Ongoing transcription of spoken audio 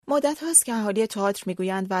مدت هاست که اهالی تئاتر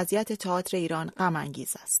میگویند وضعیت تئاتر ایران غم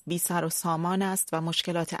انگیز است، بی سر و سامان است و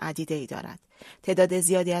مشکلات عدیده‌ای دارد. تعداد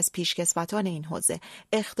زیادی از پیشکسوتان این حوزه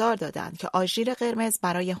اخطار دادند که آژیر قرمز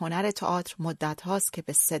برای هنر تئاتر مدت هاست که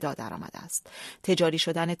به صدا درآمده است. تجاری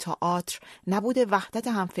شدن تئاتر، نبود وحدت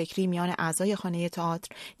همفکری میان اعضای خانه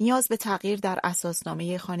تئاتر، نیاز به تغییر در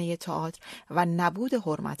اساسنامه خانه تئاتر و نبود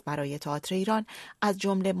حرمت برای تئاتر ایران از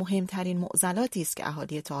جمله مهمترین معضلاتی است که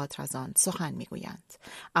اهالی تئاتر از آن سخن میگویند.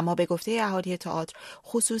 اما به گفته اهالی تئاتر،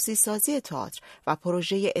 خصوصی سازی تئاتر و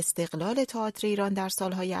پروژه استقلال تئاتر ایران در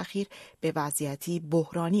سالهای اخیر به وضعیتی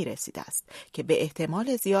بحرانی رسیده است که به احتمال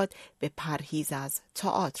زیاد به پرهیز از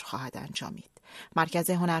تئاتر خواهد انجامید. مرکز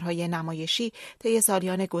هنرهای نمایشی طی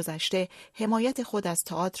سالیان گذشته حمایت خود از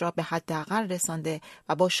تئاتر را به حداقل رسانده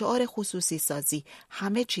و با شعار خصوصی سازی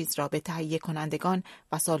همه چیز را به تهیه کنندگان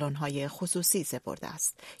و سالن‌های خصوصی سپرده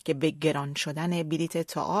است که به گران شدن بلیت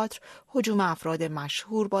تئاتر، هجوم افراد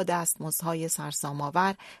مشهور با دستمزدهای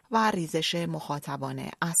سرسام‌آور و ریزش مخاطبان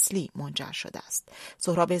اصلی منجر شده است.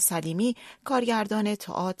 سهراب سلیمی، کارگردان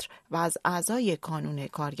تئاتر و از اعضای کانون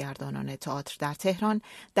کارگردانان تئاتر در تهران،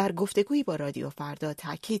 در گفتگویی با رادیو فردا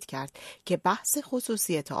تاکید کرد که بحث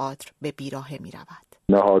خصوصی تئاتر به بیراهه می رود.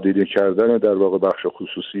 نهادینه کردن در واقع بخش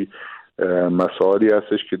خصوصی مسائلی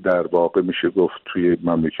هستش که در واقع میشه گفت توی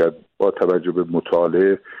مملکت با توجه به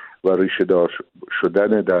مطالعه و ریشه دار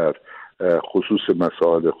شدن در خصوص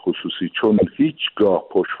مسائل خصوصی، چون هیچگاه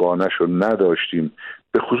پشتوانه‌اش رو نداشتیم،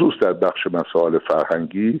 به خصوص در بخش مسائل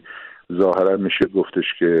فرهنگی، ظاهرا میشه گفتش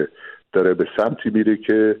که داره به سمتی میره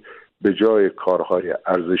که به جای کارهای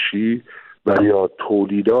ارزشی و یا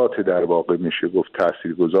تولیدات در واقع میشه گفت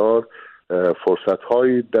تاثیرگذار،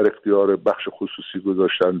 فرصت‌هایی در اختیار بخش خصوصی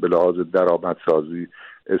گذاشتن به لحاظ درآمدسازی،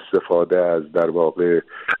 استفاده از در واقع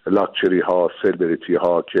لاکچری ها، سلبریتی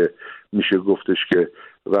ها، که میشه گفتش که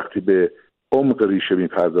وقتی به عمق ریشه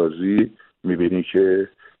میپردازی میبینی که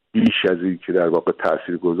بیش از این که در واقع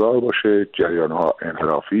تاثیرگذار باشه، جریان ها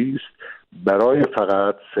انحرافی است برای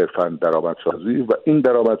فقط صرفاً درآمدسازی، و این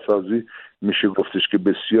درآمدسازی میشه گفتش که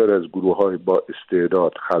بسیار از گروه‌های با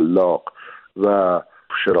استعداد، خلاق و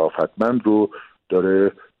شرافتمند رو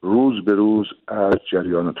داره روز به روز از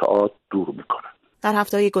جریان تئاتر دور میکنه. در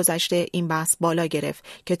هفته‌های گذشته این بحث بالا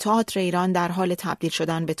گرفت که تئاتر ایران در حال تبدیل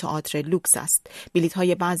شدن به تئاتر لوکس است.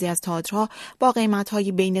 بلیط‌های بعضی از تئاترها با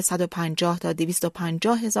قیمت‌های بین 150 تا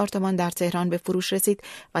 250 هزار تومان در تهران به فروش رسید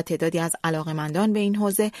و تعدادی از علاقه‌مندان به این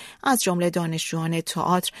حوزه از جمله دانشجویان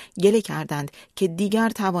تئاتر گله کردند که دیگر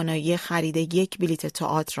توانایی خرید یک بلیط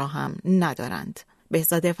تئاتر را هم ندارند.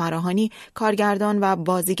 بهزاد فراهانی، کارگردان و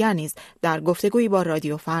بازیگر نیز در گفتگویی با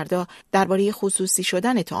رادیو فردا درباره خصوصی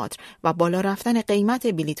شدن تئاتر و بالا رفتن قیمت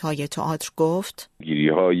بلیط‌های تئاتر گفت: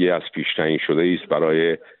 گیری‌های از پیش تعیین شده است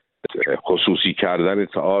برای خصوصی کردن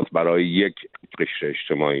تئاتر برای یک قشر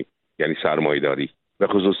اجتماعی، یعنی سرمایه‌داری، به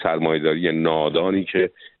خصوص سرمایه‌داری نادانی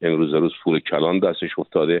که امروز روز پول کلان دستش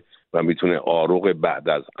افتاده و میتونه آروغ بعد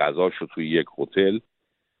از غذاشو توی یک هتل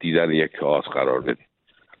دیدن یک تئاتر قرار بده.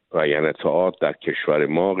 و یعنی تئاتر در کشور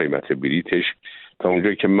ما قیمت بلیتش تا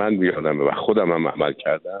اونجایی که من بیادم و خودم هم عمل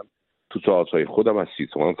کردم تو تئاترهای خودم از 30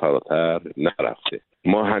 تومان فراتر نرفته.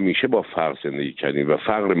 ما همیشه با فقر زندگی کردیم و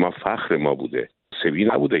فقر ما بوده، سبی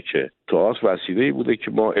نبوده که تئاتر وسیله‌ای بوده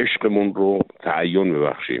که ما عشقمون رو تعین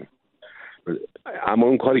ببخشیم. اما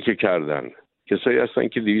اون کاری که کردن کسایی هستن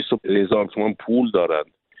که 200,000 تومان پول دارن،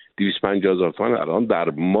 250,000 تومان الان در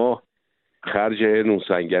ماه خرج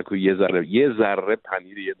نوسنگک و یه ذره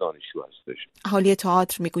پنیر یه دانشجو هستش. اهالی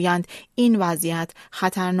تئاتر میگویند این وضعیت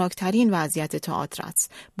خطرناکترین وضعیت تئاتر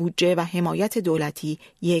است. بودجه و حمایت دولتی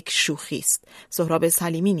یک شوخی است. سهراب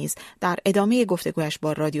سلیمی نیز در ادامه گفتگویش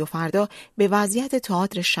با رادیو فردا به وضعیت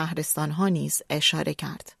تئاتر شهرستان‌ها نیز اشاره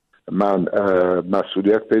کرد. من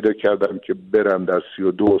مسئولیت پیدا کردم که برم در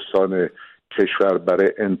 32 استان کشور برای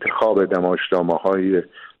انتخاب نمایشنامه‌های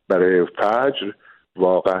برای فجر،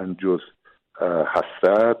 واقعا جز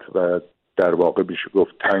حسرت و در واقع میشه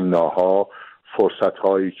گفت تنگناها، فرصت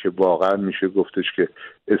هایی که واقعا میشه گفتش که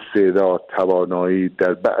استعداد، توانایی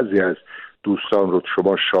در بعضی از دوستان رو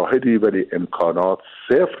شما شاهدی ولی امکانات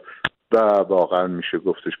صفر و واقعا میشه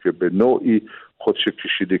گفتش که به نوعی خودش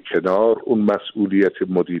کشیده کنار، اون مسئولیت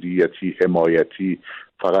مدیریتی، حمایتی،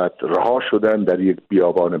 فقط رها شدن در یک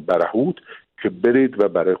بیابان برهوت که برید و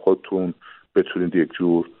برای خودتون بتونید یک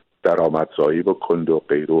جور درآمدزایی بکنید و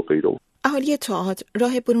غیره و غیره. اهالی تئاتر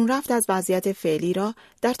راه برون رفت از وضعیت فعلی را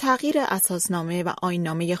در تغییر اساسنامه و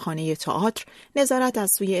آیین‌نامه خانه تئاتر، نظارت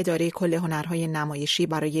از سوی اداره کل هنرهای نمایشی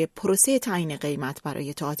برای پروسه تعیین قیمت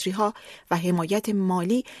برای تئاتری‌ها و حمایت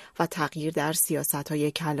مالی و تغییر در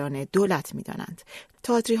سیاست‌های کلان دولت می‌دانند.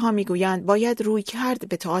 تئاتری‌ها می‌گویند باید رویکرد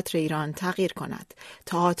به تئاتر ایران تغییر کند.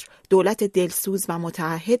 تئاتر دولت دلسوز و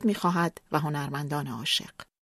متعهد می‌خواهد و هنرمندان عاشق.